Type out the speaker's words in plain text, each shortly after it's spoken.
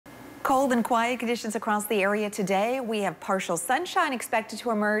Cold and quiet conditions across the area today. We have partial sunshine expected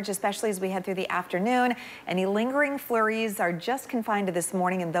to emerge, especially as we head through the afternoon. Any lingering flurries are just confined to this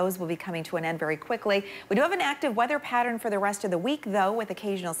morning, and those will be coming to an end very quickly. We do have an active weather pattern for the rest of the week, though, with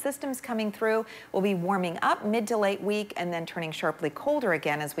occasional systems coming through. We'll be warming up mid to late week and then turning sharply colder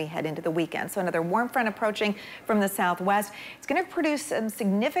again as we head into the weekend. So another warm front approaching from the southwest. It's going to produce some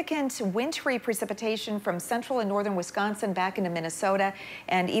significant wintry precipitation from central and northern Wisconsin back into Minnesota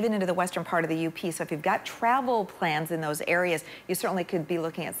and even into the western part of the UP. So if you've got travel plans in those areas, you certainly could be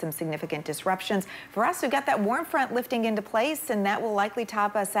looking at some significant disruptions. For us, we've got that warm front lifting into place, and that will likely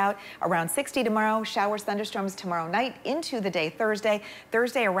top us out around 60 tomorrow. Showers, thunderstorms tomorrow night into the day Thursday.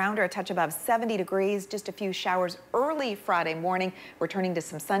 Thursday around or a touch above 70 degrees. Just a few showers early Friday morning, returning to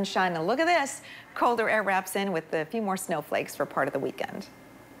some sunshine. And look at this, colder air wraps in with a few more snowflakes for part of the weekend.